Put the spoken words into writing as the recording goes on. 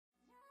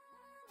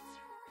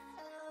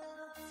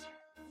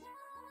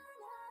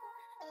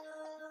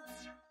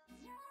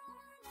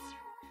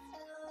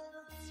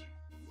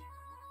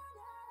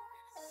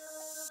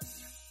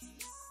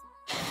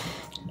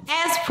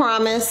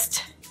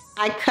promised,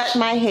 I cut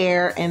my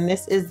hair, and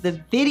this is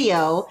the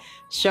video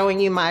showing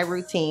you my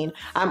routine.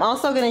 I'm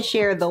also going to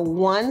share the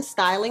one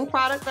styling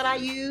product that I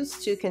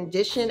use to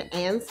condition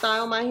and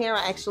style my hair.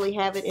 I actually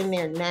have it in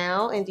there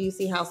now, and do you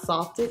see how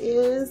soft it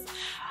is?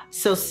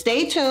 So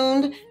stay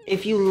tuned.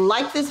 If you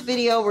like this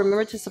video,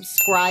 remember to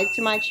subscribe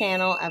to my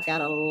channel. I've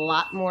got a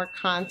lot more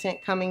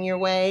content coming your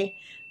way.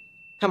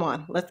 Come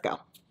on, let's go.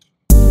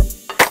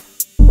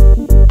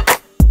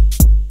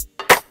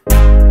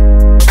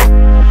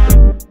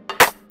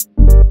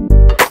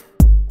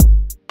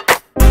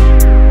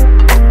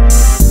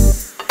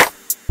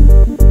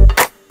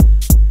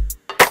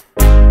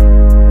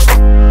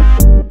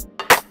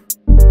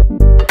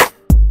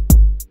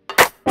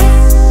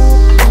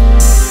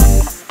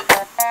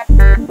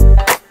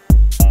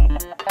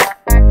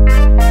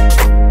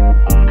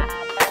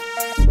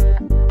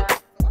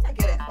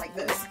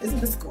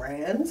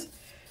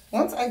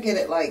 Once I get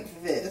it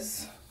like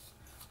this,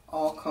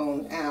 all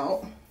combed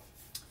out,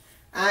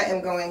 I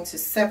am going to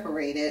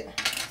separate it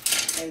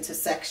into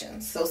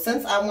sections. So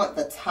since I want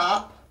the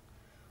top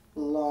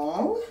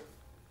long,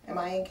 am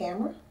I in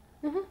camera?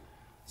 Mm-hmm.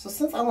 So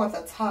since I want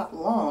the top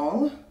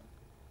long,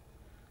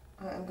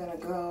 I'm going to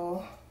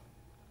go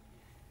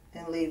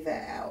and leave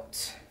that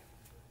out.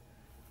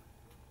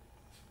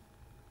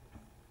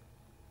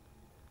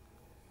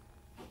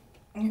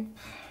 Yep.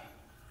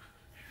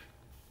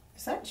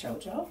 Is that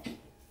JoJo?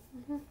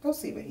 Mm-hmm. Go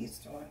see what he's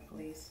doing,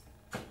 please.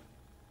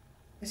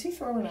 Is he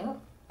throwing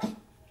up?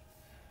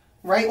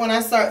 Right when I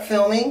start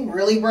filming?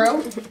 Really,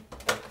 bro?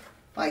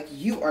 Like,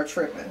 you are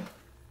tripping.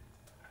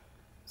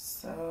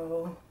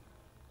 So,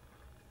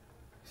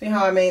 see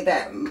how I made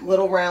that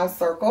little round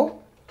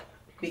circle?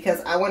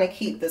 Because I want to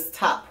keep this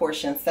top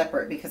portion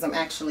separate because I'm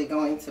actually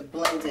going to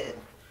blend it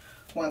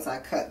once I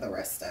cut the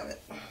rest of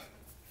it.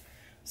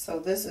 So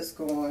this is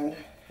going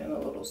in a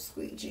little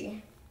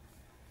squeegee.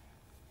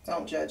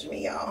 Don't judge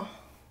me, y'all.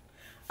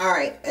 All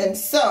right, and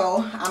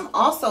so I'm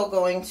also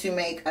going to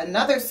make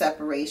another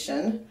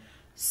separation.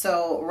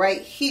 So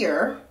right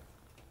here,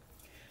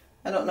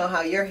 I don't know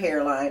how your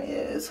hairline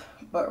is,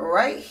 but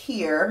right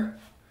here,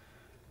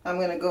 I'm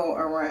going to go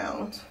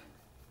around.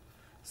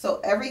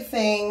 So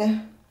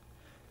everything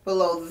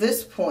below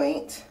this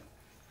point,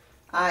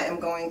 I am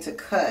going to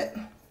cut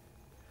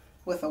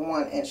with a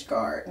 1-inch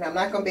guard. Now I'm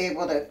not going to be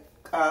able to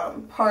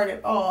part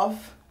it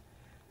off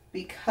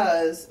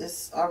because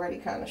it's already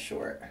kind of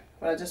short,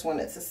 but I just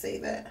wanted to say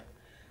that.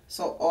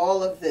 So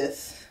all of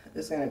this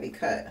is going to be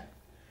cut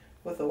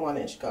with a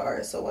 1-inch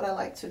guard. So what I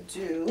like to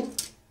do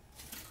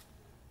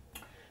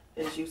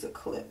is use a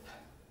clip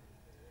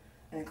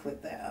and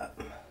clip that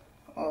up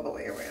all the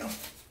way around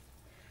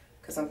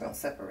because I'm going to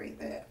separate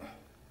that.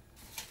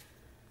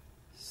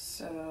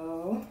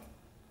 So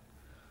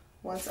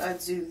once I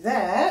do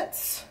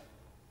that,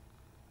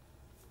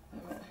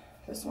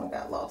 this one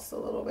got lost a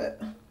little bit.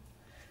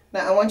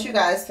 Now, I want you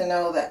guys to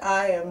know that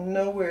I am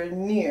nowhere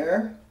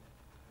near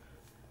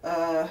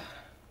a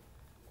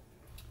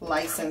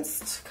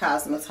licensed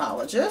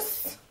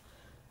cosmetologist,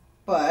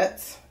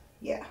 but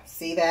yeah,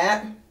 see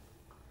that?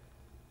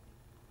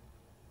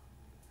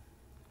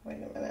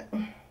 Wait a minute.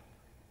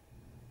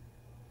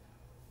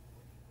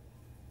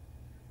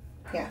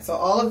 Yeah, so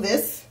all of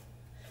this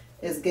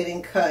is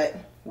getting cut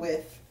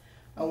with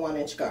a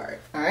 1-inch guard,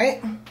 all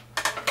right?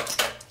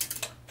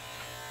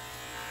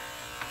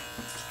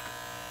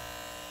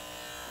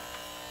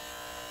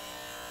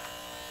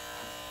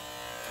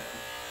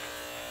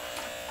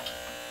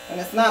 And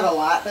it's not a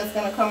lot that's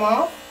going to come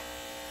off.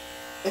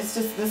 It's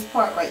just this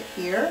part right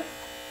here.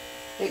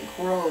 It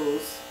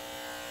grows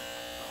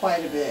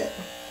quite a bit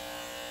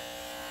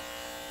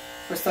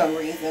for some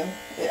reason.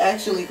 It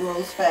actually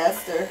grows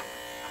faster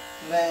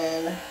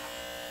than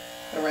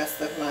the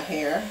rest of my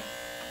hair.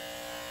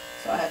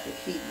 So I have to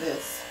keep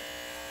this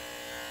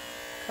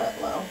cut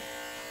low.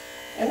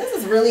 And this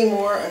is really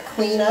more a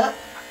cleanup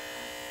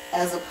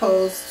as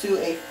opposed to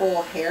a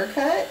full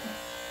haircut,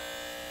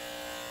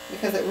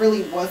 because it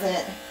really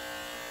wasn't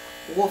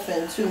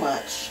woofing too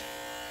much.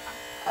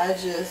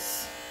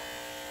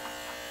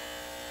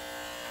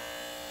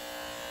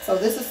 So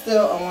this is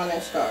still a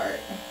 1-inch guard.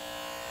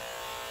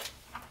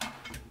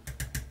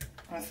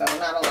 And so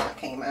not a lot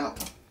came out.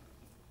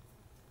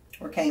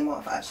 Or came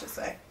off, I should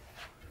say.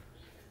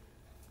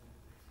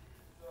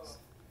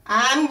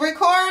 I'm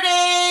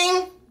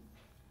recording!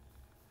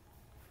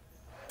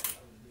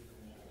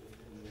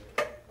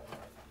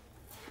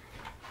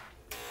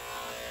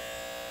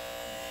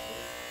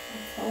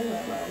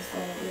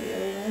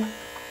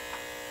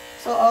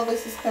 So all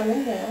this is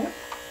coming down.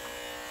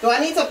 Do I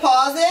need to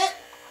pause it?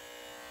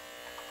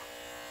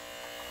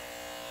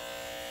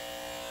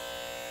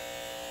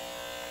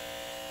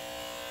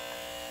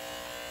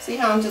 See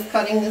how I'm just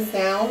cutting this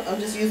down? I'm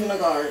just using a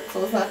guard,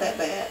 so it's not that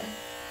bad.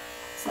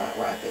 It's not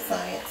rocket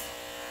science.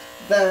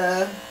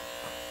 The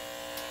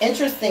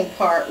interesting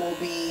part will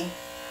be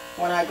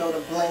when I go to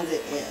blend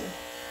it in.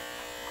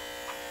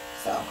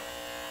 So,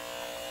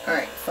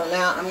 alright, so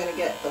now I'm going to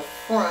get the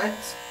front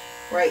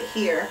right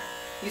here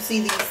You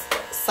see these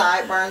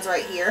sideburns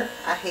right here?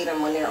 I hate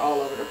them when they're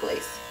all over the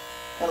place.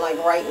 And like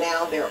right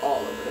now, they're all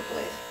over the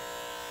place.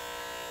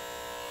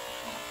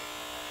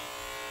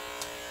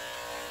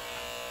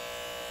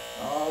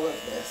 All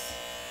of this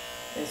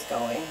is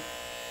going,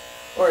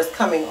 or is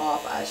coming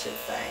off, I should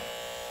say.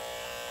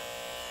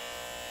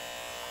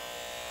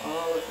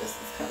 All of this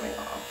is coming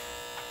off.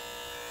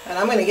 And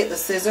I'm going to get the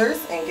scissors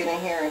and get in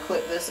here and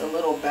clip this a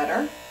little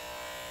better,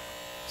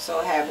 so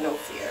I have no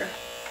fear.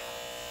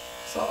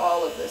 So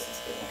all of this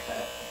is getting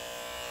cut.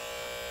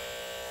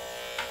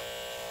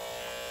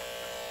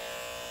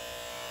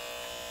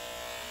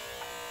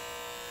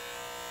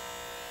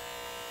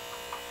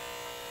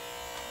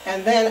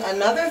 And then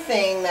another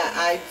thing that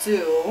I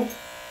do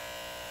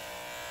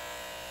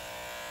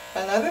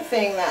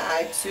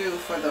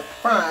for the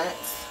front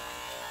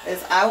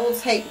is I will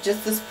take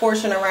just this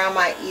portion around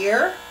my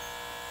ear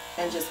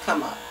and just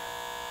come up.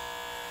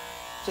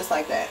 Just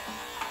like that.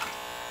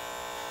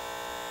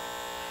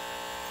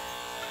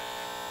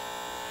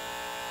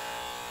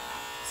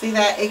 See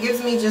that? It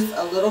gives me just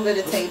a little bit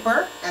of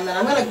taper, and then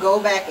I'm going to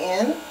go back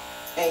in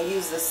and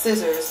use the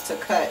scissors to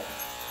cut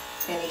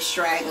any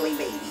straggly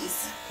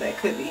babies that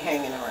could be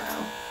hanging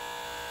around.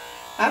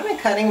 I've been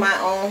cutting my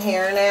own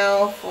hair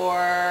now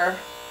for,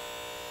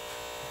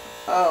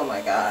 oh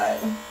my God,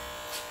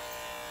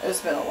 it's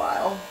been a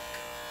while.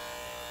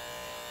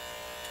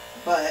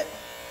 But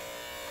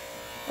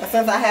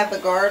since I have the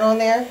guard on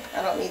there,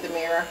 I don't need the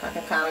mirror. I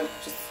can kind of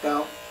just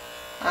go.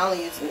 I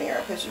only use the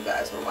mirror because you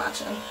guys were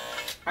watching.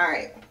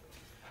 Alright,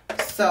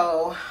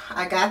 so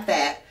I got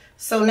that.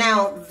 So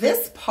now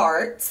this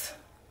part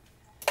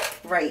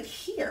right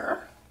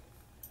here,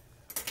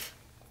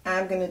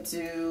 I'm going to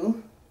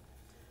do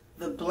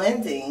the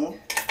blending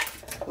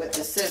with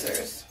the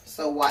scissors.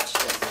 So watch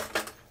this.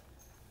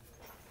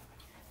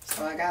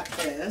 So I got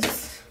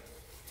this.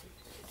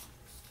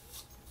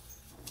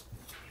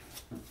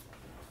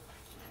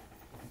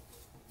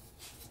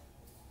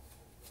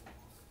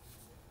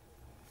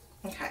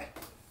 Okay.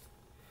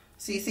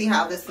 So you see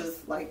how this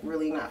is like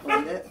really not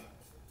blended?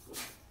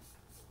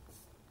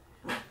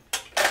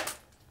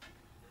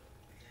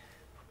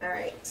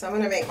 Alright, so I'm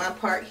going to make my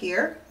part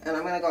here, and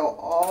I'm going to go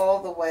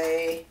all the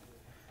way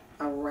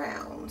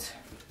around.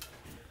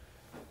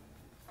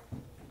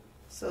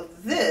 So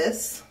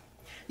this,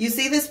 you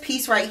see this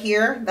piece right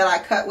here that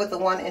I cut with the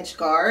 1-inch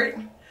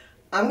guard?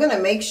 I'm going to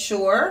make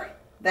sure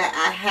that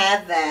I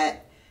have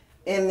that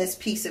in this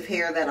piece of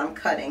hair that I'm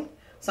cutting.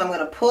 So I'm going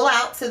to pull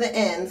out to the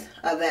end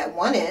of that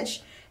 1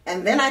 inch,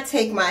 and then I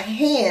take my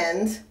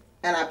hand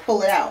and I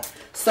pull it out.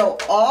 So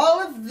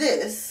all of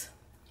this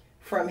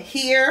from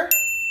here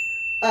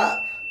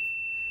up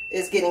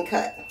is getting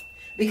cut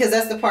because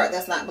that's the part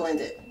that's not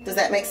blended. Does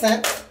that make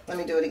sense? Let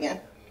me do it again.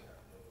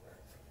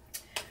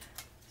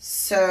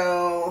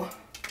 So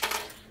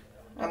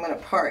I'm going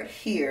to part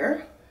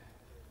here.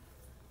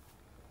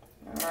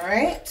 All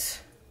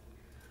right.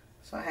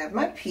 So I have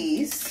my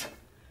piece.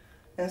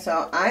 And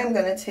so I'm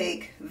going to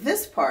take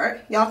this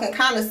part. Y'all can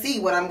kind of see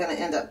what I'm going to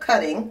end up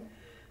cutting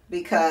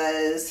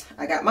because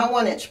I got my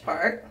 1-inch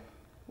part,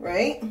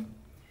 right?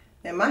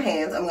 In my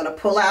hands, I'm going to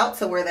pull out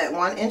to where that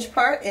 1-inch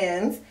part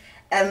ends,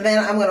 and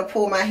then I'm going to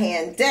pull my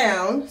hand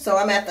down. So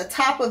I'm at the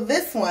top of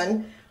this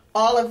one.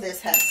 All of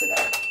this has to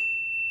go.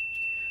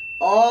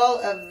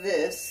 All of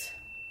this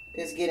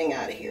is getting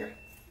out of here.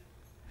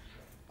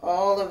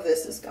 All of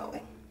this is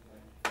going.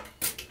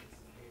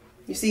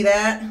 You see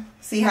that?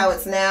 See how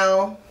it's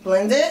now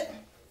blended?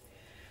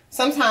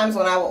 Sometimes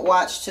when I would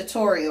watch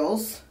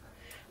tutorials,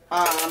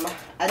 I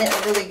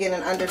didn't really get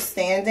an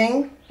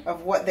understanding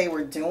of what they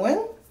were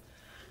doing.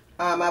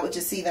 I would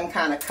just see them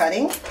kind of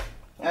cutting,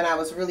 and I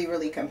was really,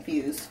 really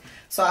confused.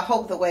 So I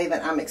hope the way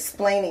that I'm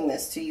explaining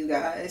this to you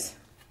guys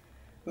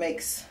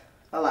makes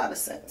a lot of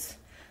sense.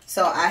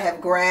 So I have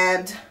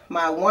grabbed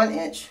my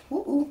 1-inch.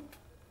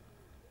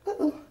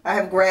 I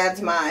have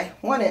grabbed my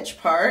 1-inch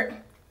part.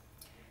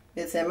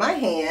 It's in my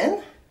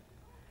hand,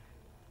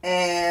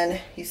 and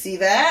you see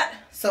that?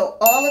 So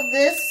all of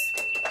this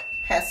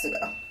has to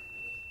go.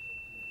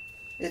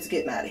 It's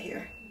getting out of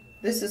here.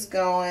 This is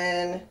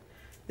going,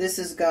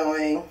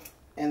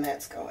 and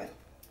that's going.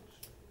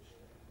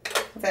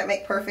 Does that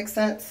make perfect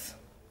sense?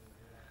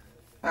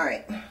 All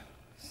right,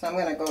 so I'm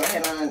gonna go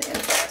ahead on and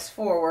fast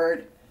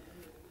forward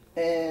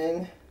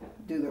and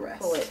do the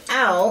rest. Pull it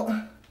out.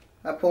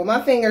 I pull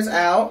my fingers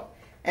out,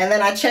 and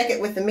then I check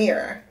it with the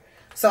mirror.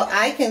 So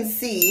I can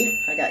see,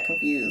 I got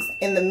confused,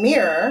 in the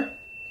mirror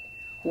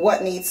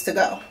what needs to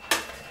go.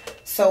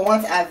 So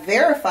once I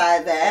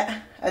verify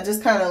that, I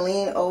just kind of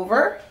lean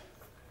over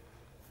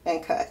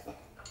and cut.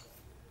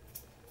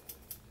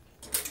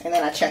 And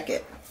then I check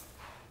it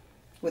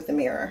with the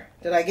mirror.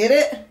 Did I get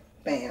it?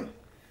 Bam.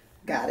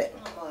 Got it.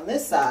 On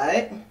this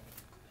side,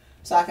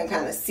 so I can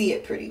kind of see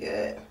it pretty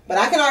good. But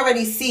I can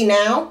already see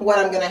now what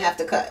I'm going to have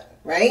to cut,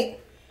 right?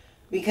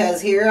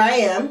 Because here I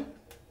am.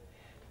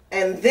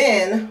 And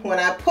then when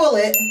I pull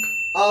it,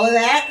 all of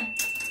that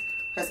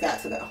has got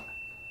to go.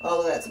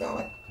 All of that's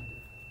going.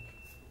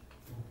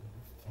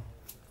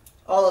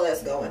 All of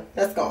that's going.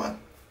 That's gone.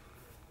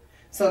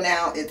 So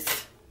now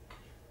it's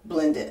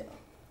blended.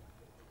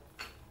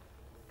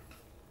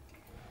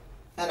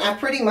 And I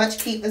pretty much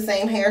keep the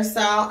same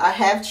hairstyle. I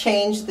have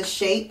changed the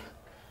shape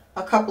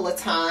a couple of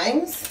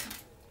times,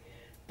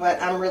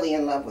 but I'm really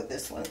in love with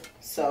this one.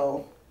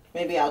 So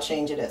maybe I'll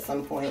change it at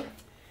some point.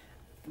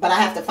 But I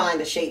have to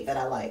find a shape that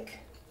I like.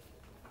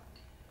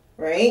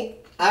 Right?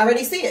 I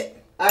already see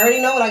it. I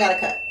already know what I gotta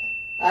cut.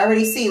 I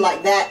already see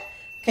like that.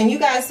 Can you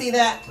guys see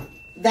that?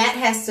 That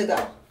has to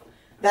go.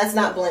 That's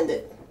not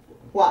blended.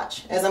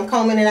 Watch. As I'm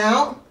combing it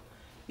out,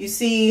 you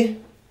see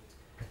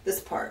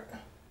this part.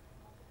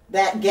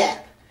 That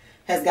gap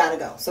has got to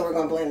go. So we're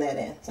going to blend that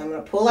in. So I'm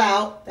going to pull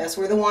out. That's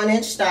where the 1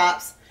 inch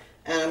stops.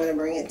 And I'm going to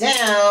bring it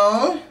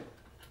down.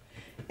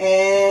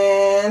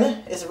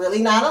 And it's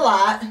really not a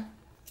lot,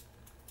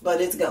 but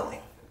it's going.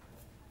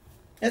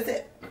 That's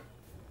it.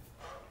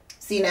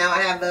 See, now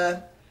I have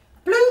the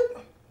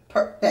bloop.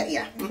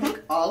 Yeah.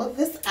 All of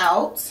this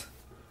out.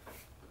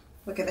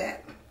 Look at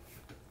that.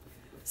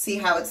 See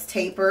how it's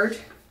tapered?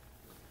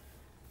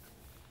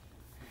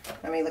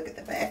 Let me look at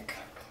the back.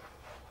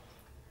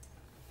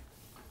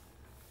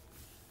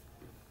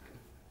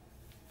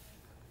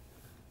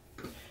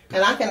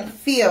 And I can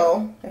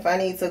feel if I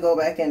need to go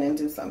back in and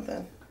do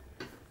something.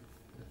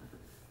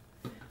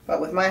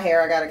 But with my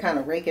hair, I got to kind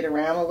of rake it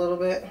around a little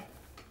bit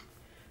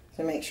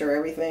to make sure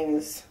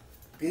everything's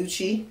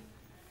Gucci.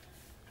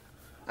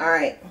 All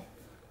right.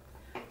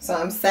 So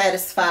I'm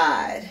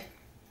satisfied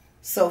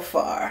so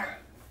far.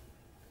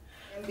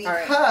 And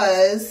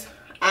because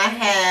I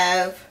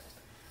have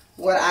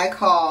what I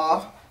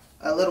call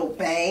a little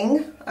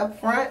bang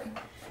up front,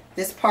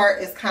 this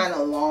part is kind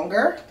of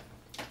longer.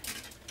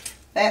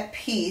 That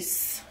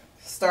piece,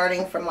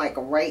 starting from like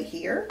right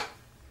here,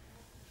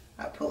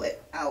 I pull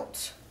it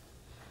out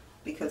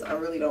because I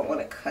really don't want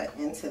to cut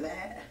into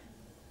that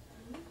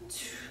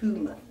too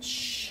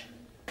much.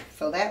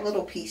 So that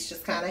little piece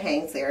just kind of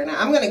hangs there.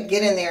 Now I'm going to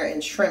get in there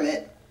and trim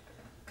it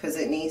because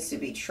it needs to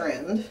be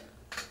trimmed.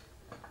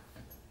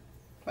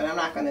 But I'm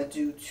not going to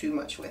do too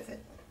much with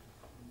it.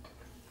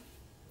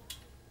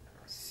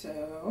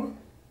 So,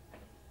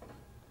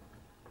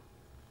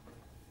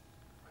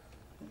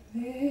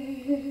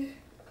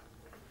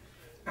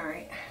 all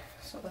right,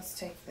 so let's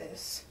take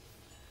this,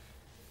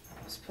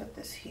 let's put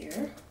this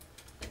here.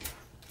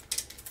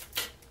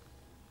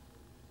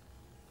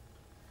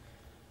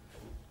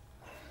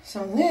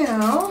 So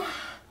now,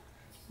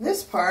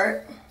 this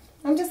part,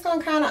 I'm just going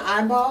to kind of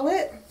eyeball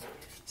it.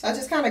 So I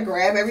just kind of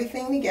grab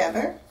everything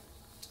together.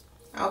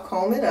 I'll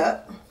comb it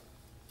up.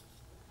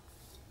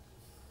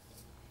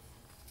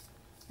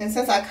 And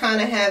since I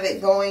kind of have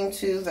it going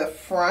to the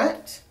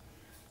front,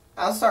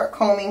 I'll start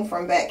combing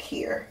from back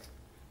here.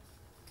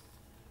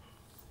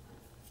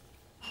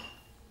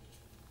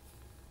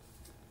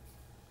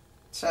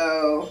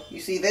 So you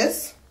see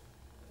this?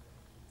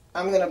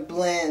 I'm going to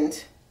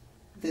blend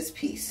this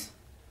piece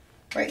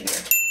right here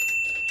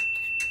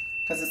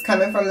because it's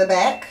coming from the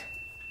back.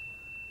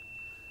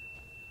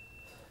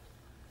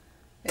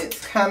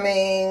 It's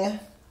coming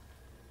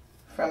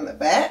from the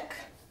back,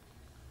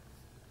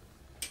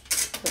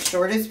 the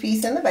shortest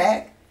piece in the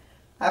back.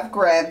 I've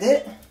grabbed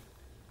it,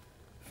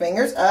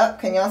 fingers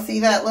up. Can y'all see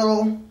that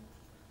little,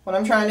 what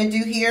I'm trying to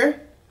do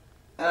here?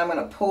 And I'm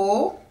going to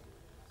pull,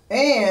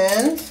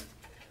 and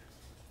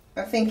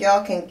I think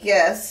y'all can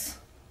guess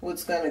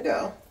what's going to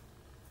go.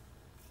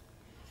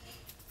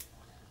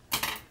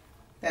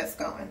 That's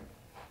going.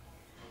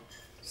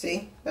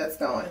 See, that's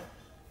going.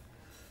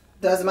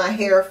 Does my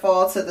hair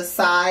fall to the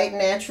side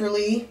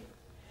naturally?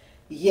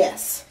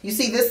 Yes. You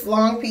see this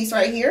long piece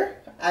right here?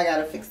 I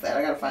gotta fix that.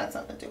 I gotta find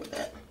something to do with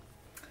that.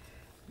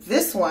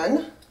 This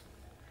one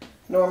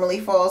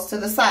normally falls to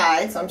the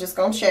side, so I'm just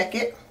gonna check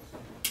it.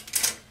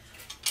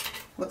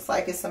 Looks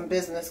like it's some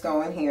business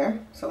going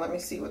here. So let me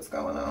see what's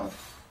going on.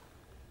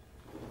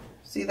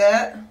 See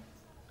that?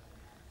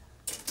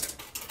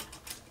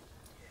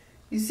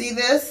 You see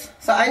this?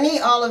 So I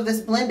need all of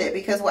this blended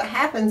because what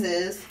happens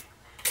is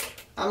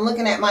I'm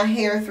looking at my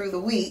hair through the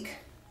week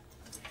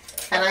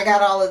and I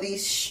got all of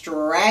these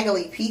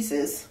straggly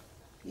pieces.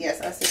 Yes,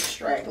 I said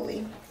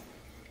straggly.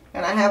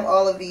 And I have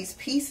all of these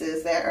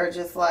pieces that are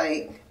just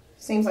like,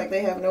 seems like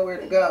they have nowhere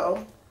to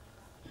go.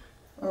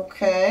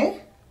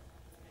 Okay.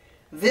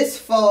 This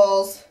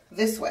falls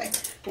this way.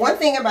 One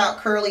thing about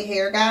curly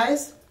hair,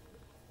 guys,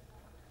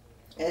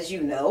 as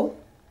you know,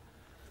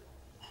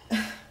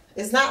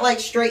 it's not like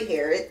straight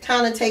hair. It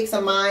kind of takes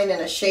a mind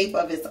and a shape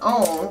of its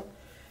own.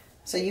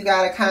 So you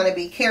got to kind of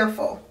be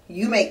careful.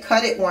 You may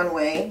cut it one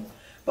way,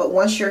 but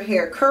once your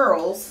hair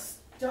curls...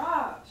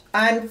 Stop.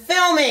 I'm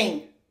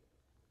filming.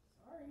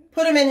 Sorry.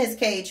 Put him in his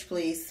cage,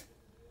 please.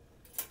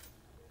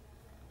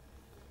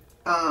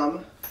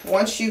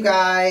 Once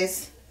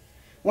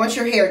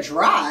your hair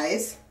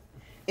dries,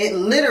 it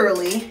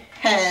literally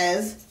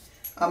has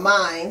a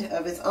mind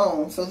of its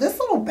own. So this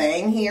little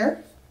bang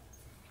here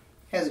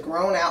has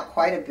grown out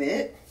quite a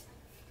bit.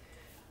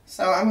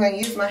 So I'm going to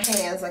use my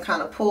hands and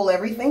kind of pull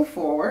everything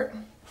forward.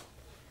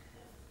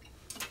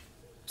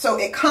 So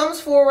it comes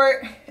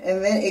forward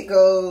and then it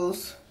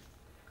goes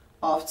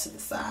off to the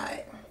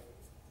side.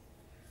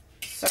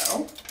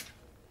 So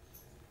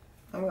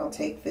I'm going to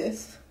take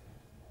this.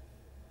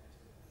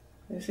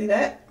 You see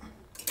that?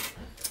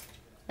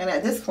 And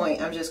at this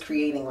point, I'm just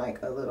creating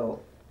like a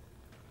little,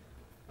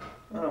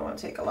 I don't want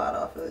to take a lot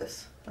off of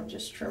this. I'm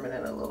just trimming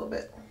it a little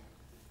bit.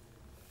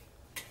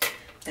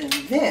 And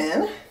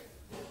then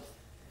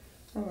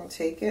I'm going to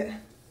take it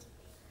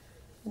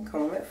and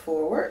comb it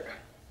forward.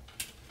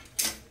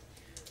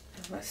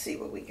 Let's see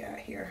what we got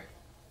here.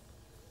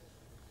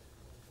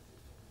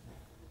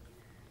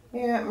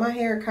 Yeah, my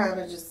hair kind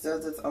of just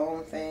does its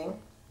own thing.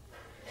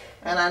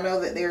 And I know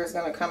that there's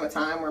going to come a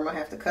time where I'm going to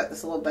have to cut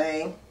this little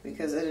bang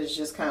because it is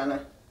just kind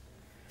of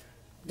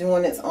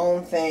doing its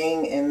own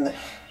thing. And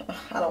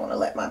I don't want to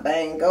let my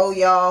bang go,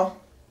 y'all.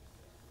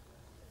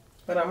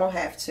 But I'm going to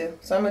have to.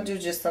 So I'm going to do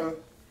just some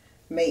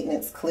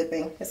maintenance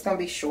clipping. It's going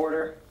to be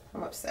shorter.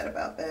 I'm upset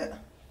about that.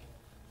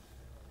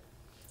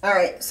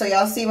 Alright, so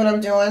y'all see what I'm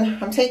doing?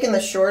 I'm taking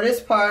the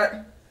shortest part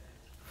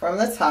from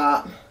the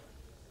top.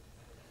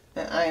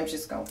 And I am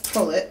just going to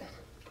pull it.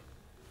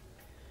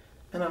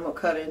 And I'm going to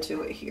cut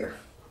into it here.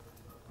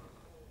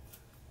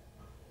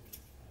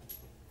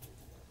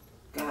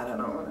 God, I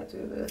don't want to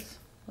do this.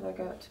 But I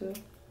got to.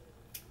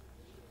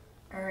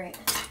 Alright.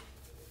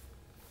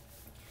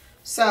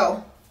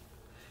 So,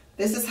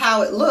 this is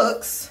how it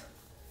looks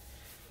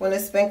when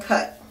it's been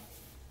cut.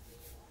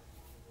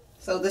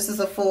 So this is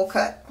a full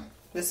cut.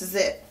 This is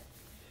it.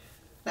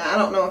 Now, I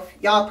don't know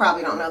if y'all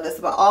probably don't know this,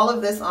 but all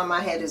of this on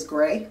my head is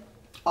gray.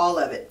 All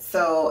of it.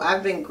 So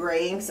I've been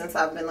graying since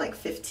I've been like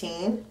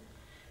 15.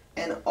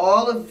 And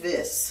all of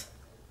this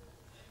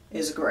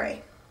is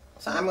gray.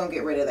 So I'm going to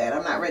get rid of that.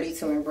 I'm not ready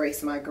to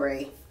embrace my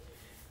gray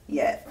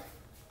yet.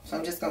 So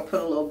I'm just going to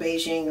put a little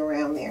beiging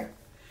around there.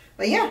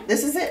 But yeah,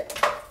 this is it.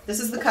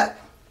 This is the cut.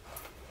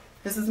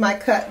 This is my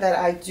cut that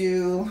I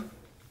do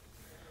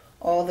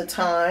all the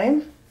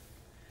time.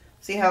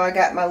 See how I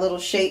got my little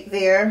shape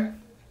there?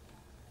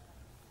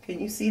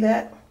 Can you see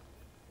that?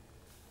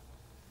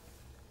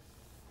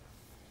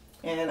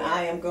 And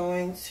I am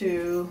going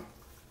to,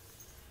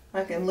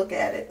 I can look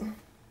at it and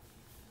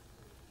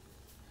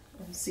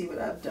see what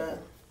I've done.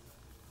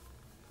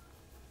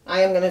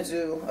 I am going to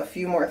do a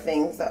few more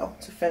things though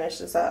to finish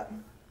this up.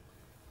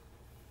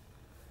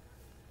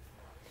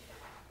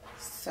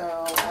 So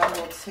I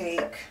will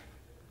take,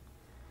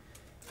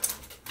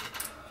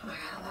 I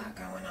got a lot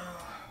going on.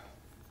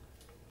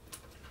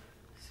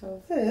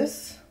 So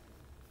this,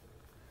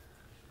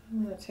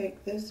 I'm going to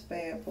take this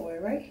bad boy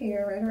right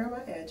here, right around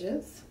my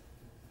edges.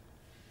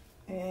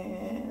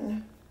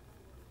 And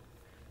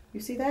you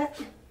see that?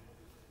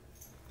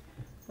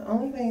 The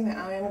only thing that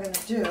I am going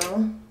to do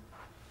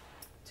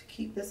to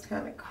keep this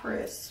kind of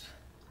crisp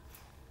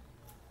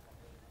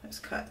is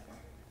cut.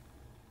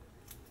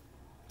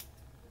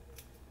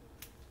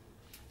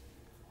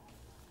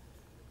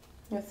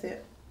 That's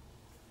it.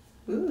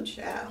 Ooh,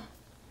 child.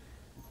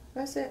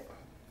 That's it.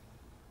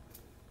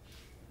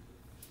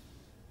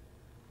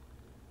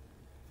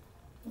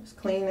 Just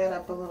clean that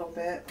up a little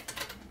bit.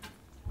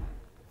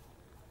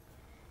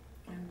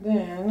 And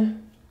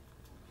then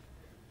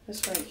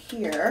this right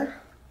here,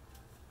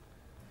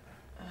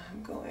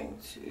 I'm going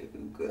to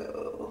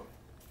go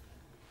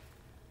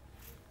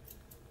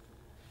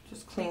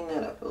just clean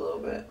that up a little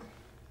bit.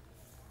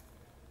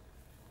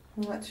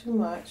 Not too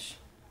much.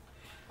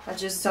 I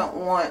just don't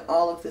want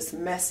all of this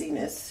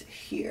messiness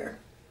here.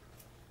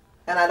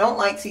 And I don't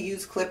like to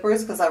use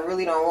clippers because I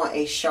really don't want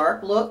a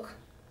sharp look.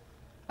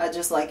 I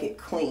just like it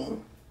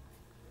clean.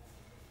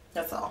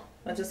 That's all.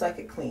 I just like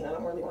it clean. I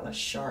don't really want a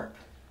sharp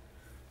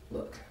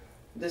look.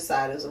 This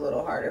side is a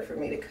little harder for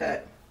me to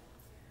cut.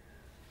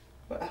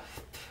 But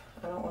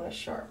I don't want a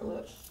sharp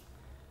look.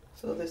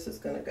 So this is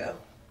going to go.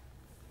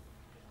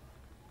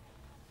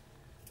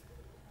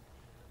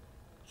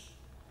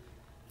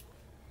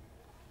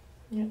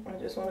 Yep, I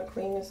just want to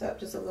clean this up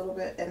just a little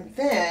bit. And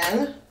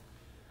then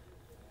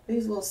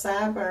these little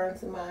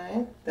sideburns of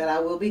mine that I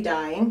will be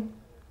dyeing.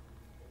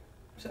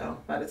 So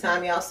by the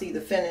time y'all see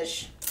the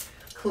finished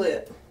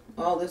clip,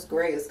 all this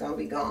gray is going to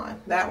be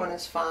gone. That one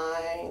is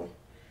fine.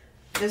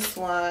 This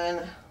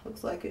one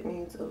looks like it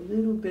needs a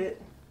little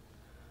bit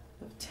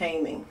of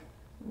taming.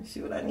 Let me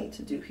see what I need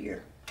to do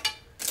here.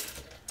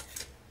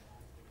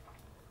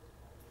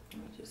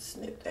 Let me just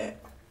snip that.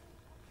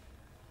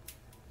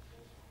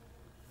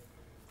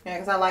 Yeah,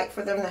 because I like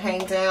for them to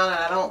hang down and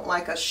I don't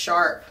like a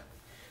sharp.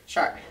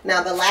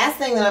 Now the last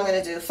thing that I'm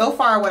going to do, so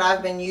far what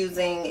I've been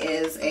using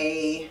is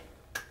a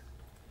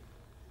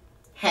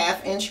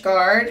 1/2 inch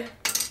guard.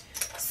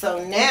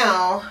 So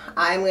now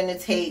I'm going to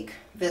take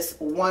this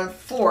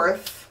 1/4,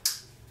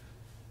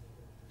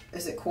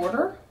 is it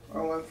quarter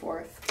or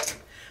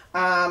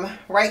 1/4?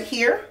 Right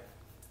here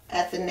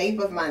at the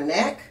nape of my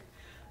neck,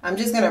 I'm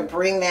just going to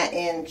bring that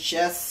in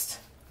just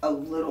a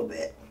little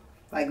bit,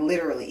 like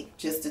literally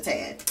just a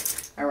tad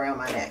around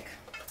my neck.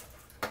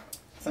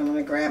 So I'm going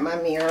to grab my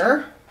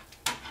mirror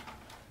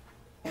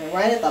and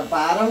right at the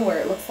bottom where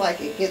it looks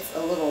like it gets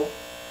a little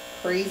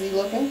crazy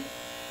looking,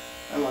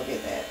 I'm going to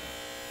get that.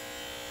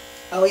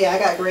 Oh yeah, I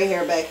got gray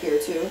hair back here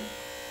too.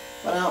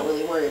 but I don't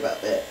really worry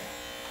about that.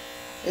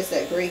 It's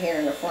that gray hair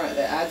in the front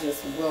that I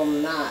just will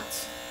not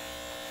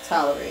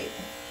tolerate.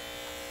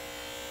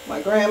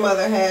 My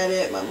grandmother had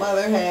it, my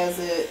mother has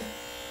it,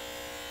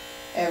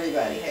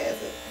 everybody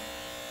has it,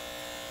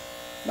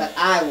 but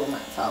I will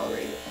not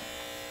tolerate it.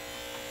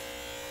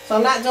 So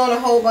I'm not doing a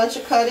whole bunch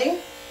of cutting.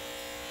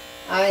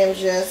 I am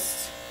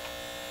just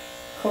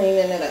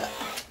cleaning it up.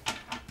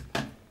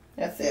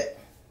 That's it.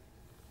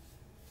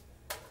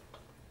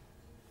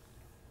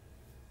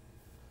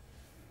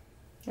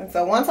 And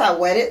so once I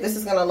wet it, this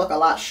is going to look a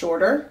lot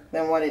shorter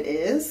than what it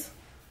is.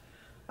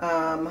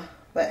 But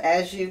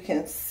as you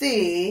can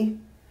see,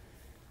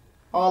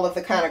 all of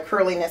the kind of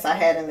curliness I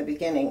had in the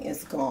beginning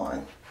is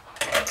gone.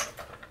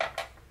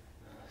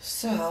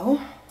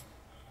 So,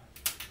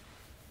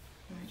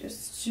 I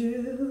just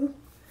do,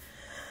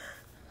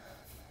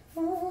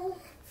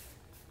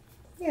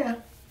 yeah.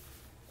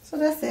 So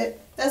that's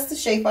it. That's the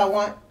shape I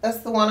want. That's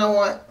the one I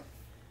want.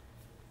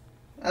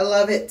 I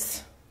love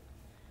it.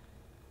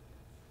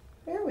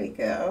 There we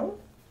go.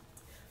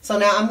 So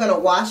now I'm going to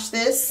wash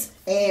this,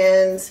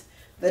 and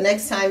the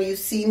next time you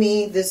see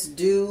me, this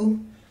do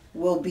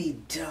will be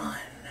done.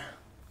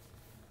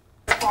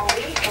 We'll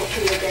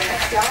see you again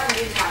next hour.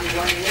 Meantime,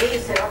 joining me,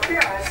 Sarah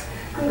Ferris,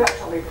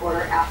 congressional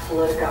reporter at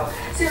Politico.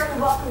 Sarah,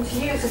 welcome to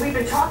you. So we've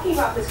been talking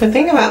about this. The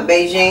thing about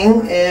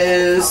Beijing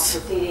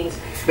is,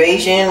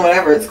 Beijing,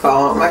 whatever it's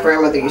called, my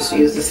grandmother used to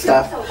use this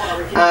stuff.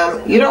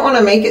 You don't want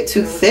to make it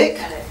too thick,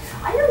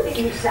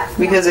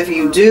 because if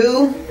you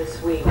do,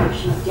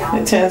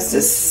 it tends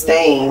to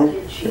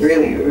stain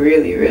really,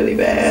 really, really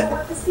bad.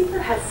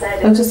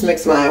 I'll just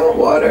mix mine with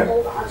water.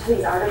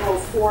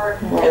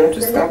 And I'm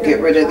just going to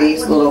get rid of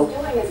these little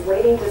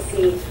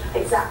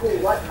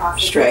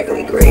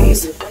straggly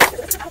grays.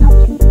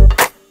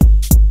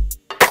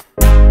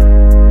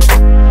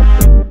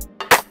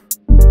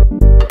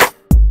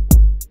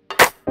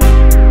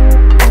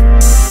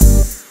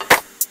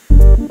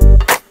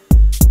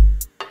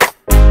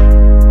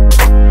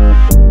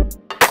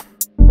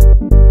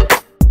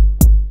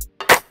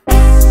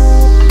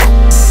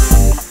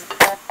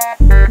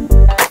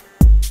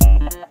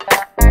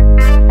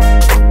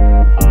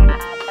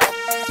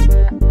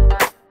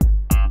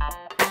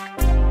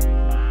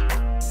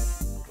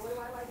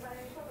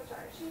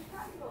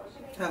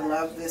 I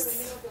love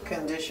this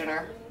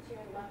conditioner.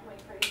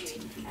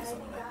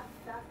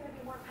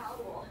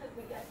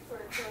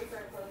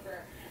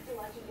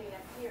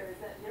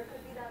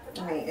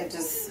 I mean,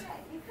 it's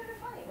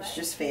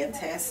just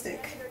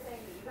fantastic.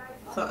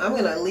 So I'm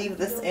gonna leave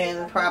this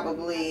in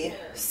probably.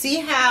 See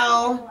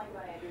how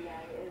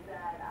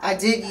I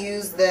did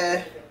use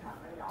the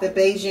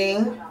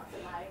Beijing,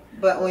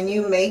 but when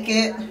you make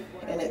it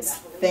and it's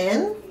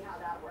thin,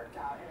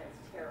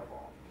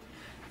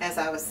 as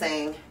I was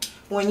saying,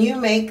 when you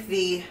make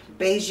the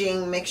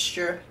Beijing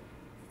mixture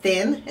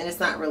thin and it's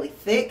not really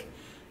thick,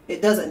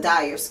 it doesn't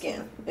dye your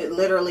skin. It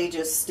literally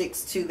just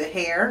sticks to the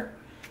hair,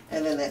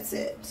 and then that's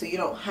it. So you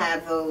don't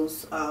have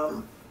those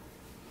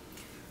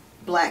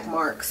black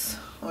marks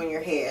on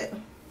your head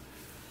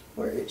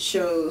where it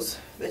shows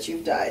that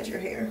you've dyed your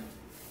hair.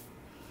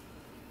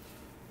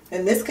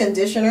 And this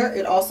conditioner,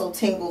 it also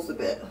tingles a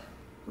bit.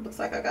 It looks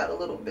like I got a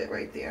little bit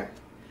right there,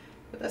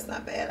 but that's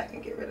not bad. I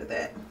can get rid of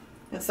that.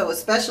 And so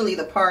especially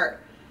the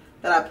part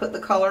that I put the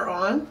color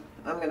on,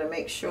 I'm going to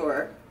make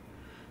sure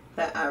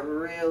that I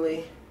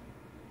really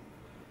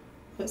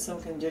put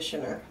some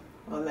conditioner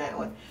on that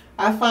one.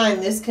 I find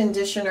this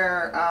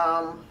conditioner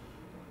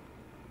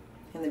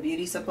in the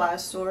beauty supply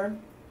store.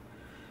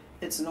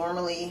 It's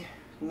normally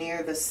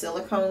near the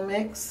silicone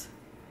mix.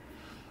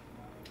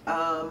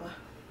 So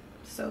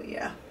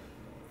yeah.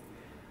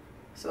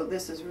 So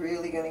this is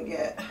really going to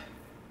get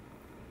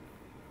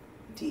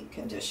deep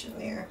condition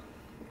there.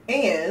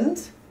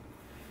 And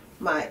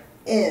my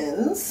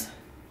ends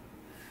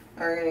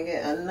are going to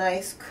get a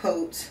nice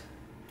coat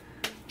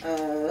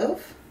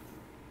of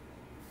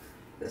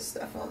this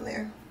stuff on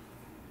there.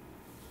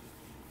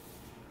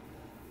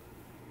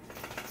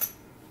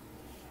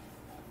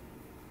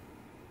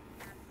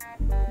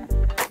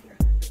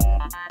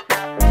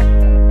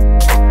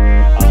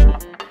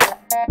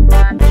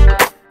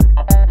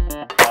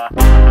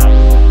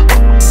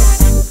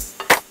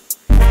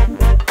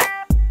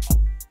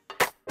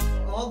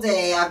 All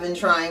day I've been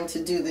trying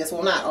to do this.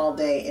 Well, not all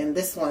day, and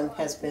this one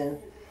has been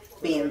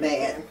being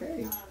bad.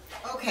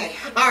 Okay,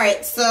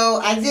 alright, so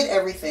I did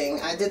everything.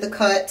 I did the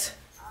cut.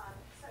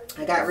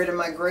 I got rid of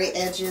my gray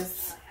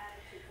edges.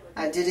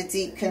 I did a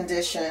deep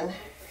condition,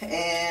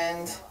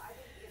 and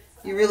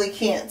you really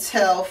can't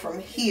tell from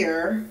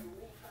here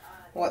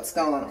what's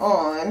going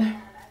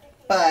on,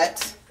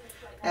 but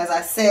as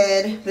I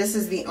said, this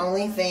is the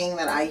only thing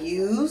that I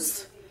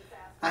use.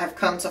 I have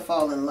come to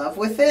fall in love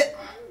with it,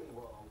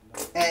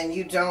 and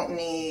you don't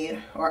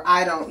need, or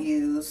I don't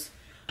use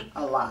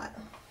a lot.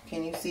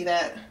 Can you see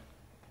that?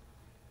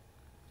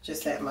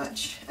 Just that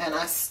much. And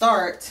I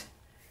start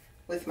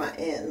with my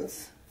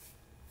ends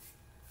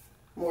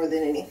more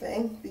than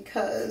anything,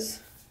 because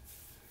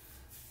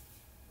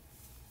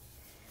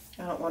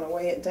I don't want to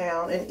weigh it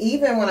down. And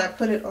even when I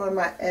put it on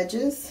my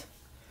edges,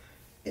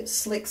 it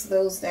slicks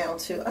those down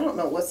too. I don't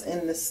know what's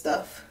in this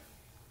stuff,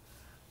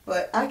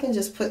 but I can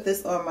just put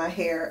this on my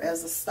hair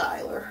as a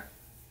styler,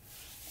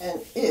 and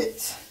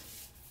it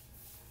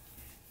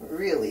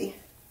really,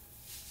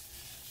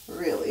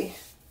 really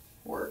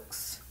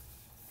works.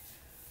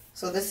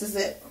 So this is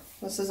it.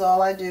 This is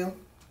all I do.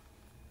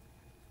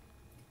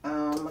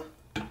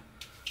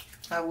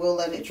 I will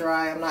let it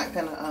dry. I'm not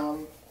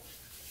gonna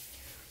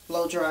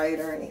blow dry it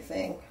or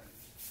anything,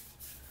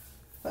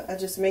 but I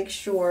just make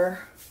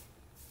sure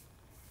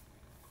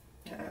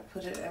that I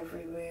put it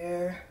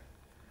everywhere.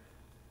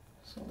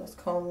 So let's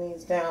comb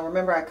these down.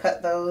 Remember, I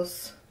cut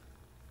those.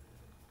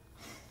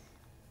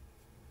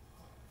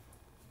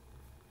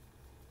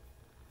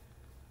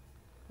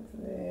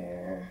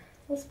 There.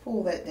 Let's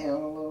pull that down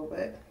a little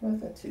bit.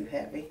 Nothing too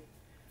heavy.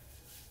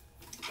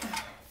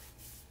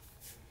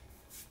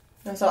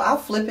 And so I'll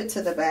flip it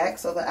to the back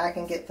so that I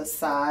can get the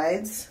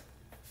sides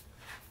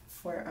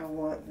where I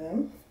want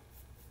them.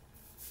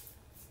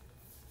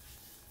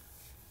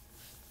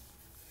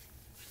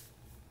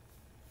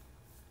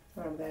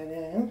 Rub that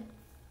in.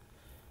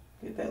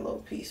 Get that little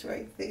piece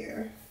right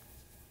there.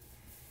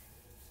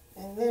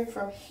 And then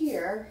from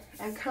here,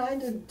 I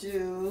kind of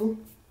do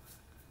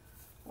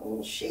a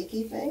little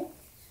shaky thing.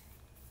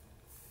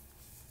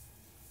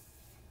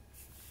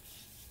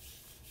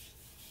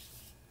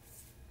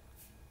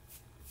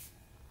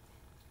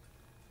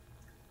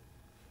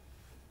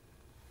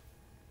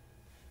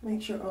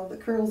 Make sure all the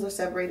curls are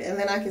separated, and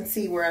then I can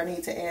see where I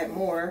need to add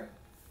more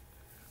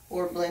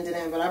or blend it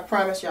in. But I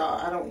promise y'all,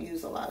 I don't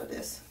use a lot of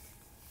this.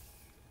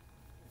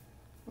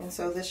 And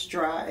so this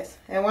dries.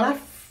 And when I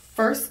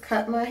first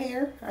cut my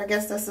hair, I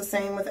guess that's the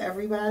same with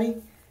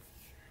everybody,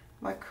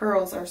 my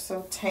curls are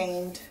so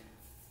tamed.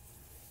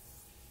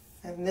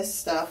 And this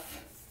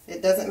stuff,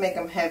 it doesn't make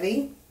them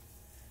heavy,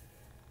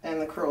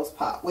 and the curls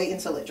pop. Wait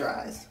until it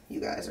dries.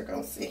 You guys are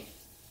going to see.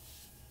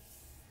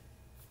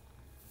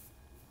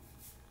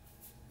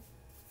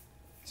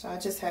 So I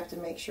just have to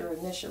make sure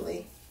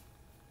initially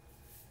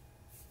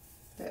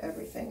that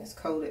everything is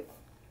coated.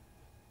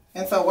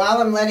 And so while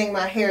I'm letting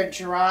my hair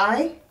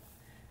dry,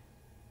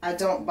 I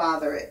don't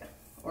bother it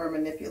or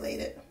manipulate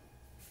it.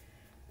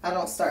 I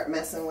don't start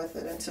messing with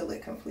it until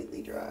it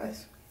completely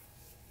dries.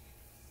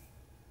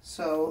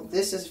 So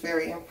this is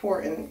very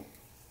important,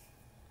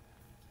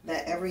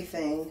 that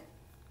everything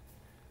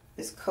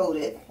is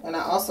coated. And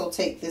I also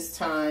take this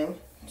time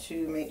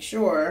to make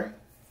sure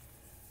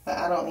that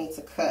I don't need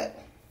to cut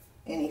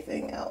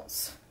anything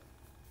else.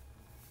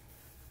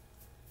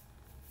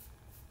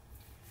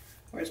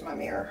 Where's my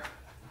mirror?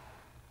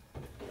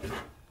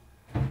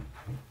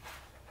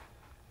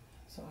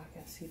 So I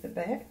can see the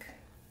back.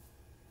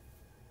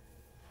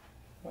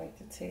 I like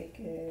to take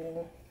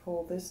and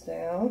pull this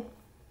down.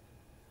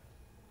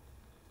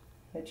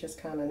 It just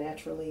kind of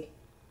naturally,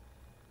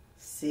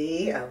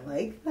 see, I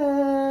like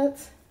that.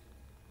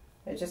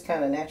 It just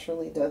kind of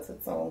naturally does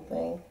its own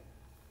thing.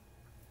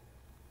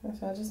 And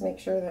so I just make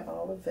sure that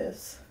all of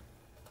this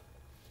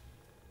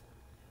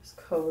is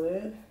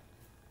coated.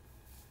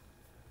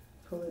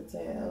 Pull it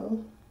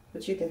down.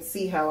 But you can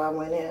see how I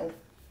went in,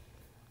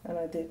 and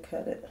I did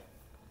cut it.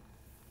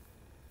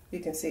 You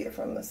can see it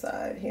from the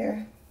side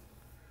here.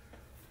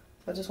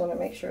 I just want to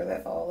make sure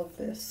that all of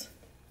this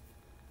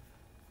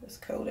is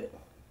coated.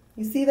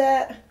 You see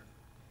that?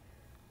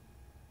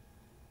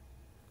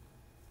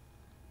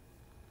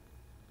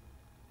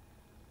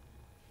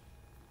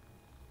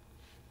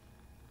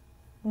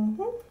 I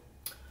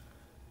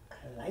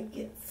like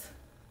it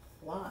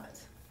a lot.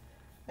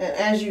 And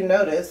as you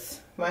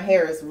notice, my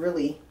hair is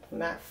really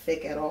not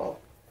thick at all.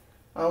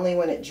 Only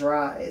when it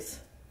dries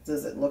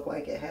does it look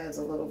like it has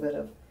a little bit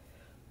of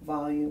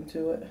volume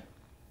to it.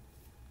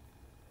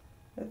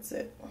 That's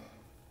it.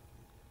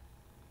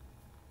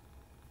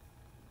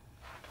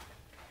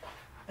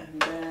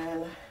 And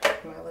then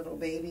my little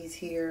babies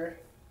here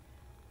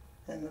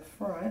in the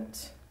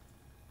front.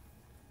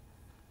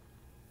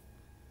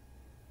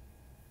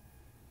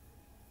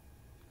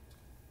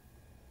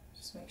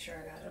 Just make sure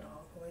I got it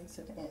all the way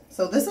to the end.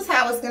 So this is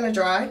how it's going to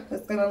dry.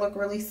 It's going to look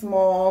really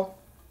small,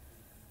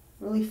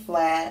 really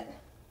flat,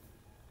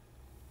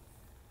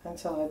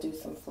 until I do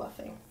some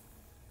fluffing.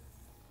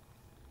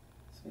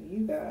 So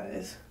you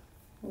guys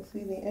will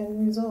see the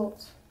end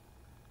result.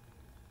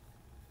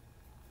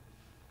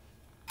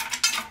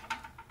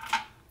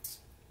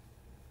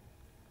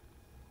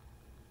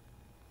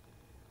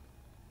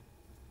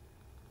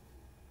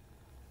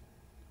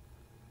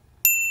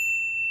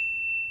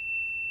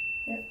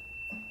 Yep.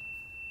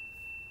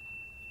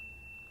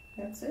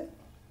 That's it.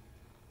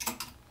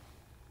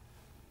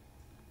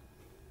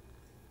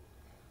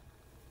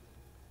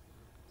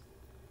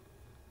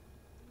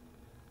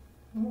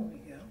 There we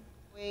go.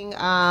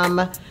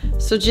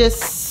 So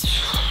just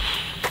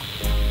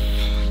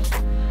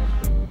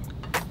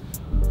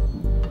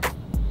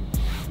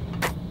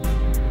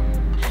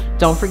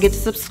don't forget to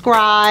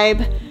subscribe.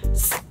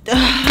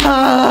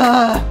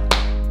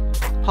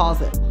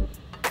 Pause it.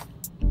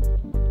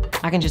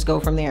 I can just go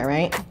from there,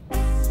 right?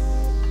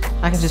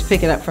 I can just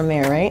pick it up from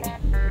there, right?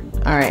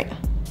 All right.